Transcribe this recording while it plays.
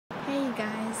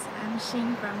I'm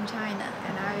Xing from China,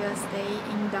 and I will stay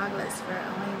in Douglas for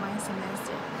only one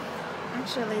semester.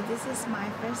 Actually, this is my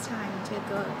first time to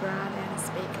go abroad and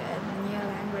speak a new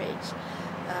language.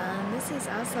 This is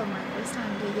also my first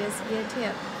time to use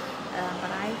YouTube,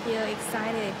 but I feel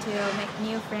excited to make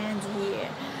new friends here.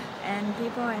 And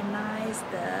people are nice,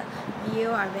 the view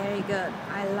are very good.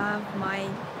 I love my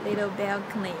little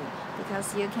balcony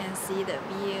because you can see the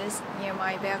views near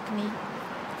my balcony.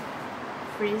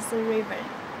 Fraser River.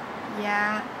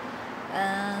 Yeah.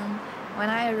 When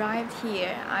I arrived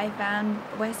here, I found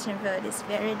Western food is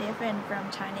very different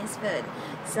from Chinese food.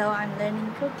 So I'm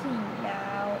learning cooking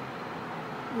now.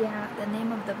 Yeah, the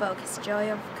name of the book is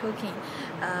Joy of Cooking.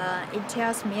 It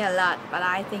tells me a lot, but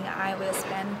I think I will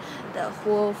spend the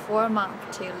whole 4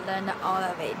 months to learn all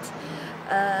of it.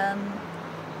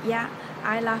 Yeah,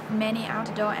 I love many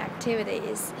outdoor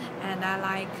activities, and I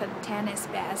like tennis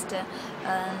best.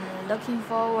 Looking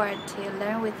forward to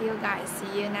learn with you guys.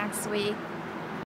 See you next week.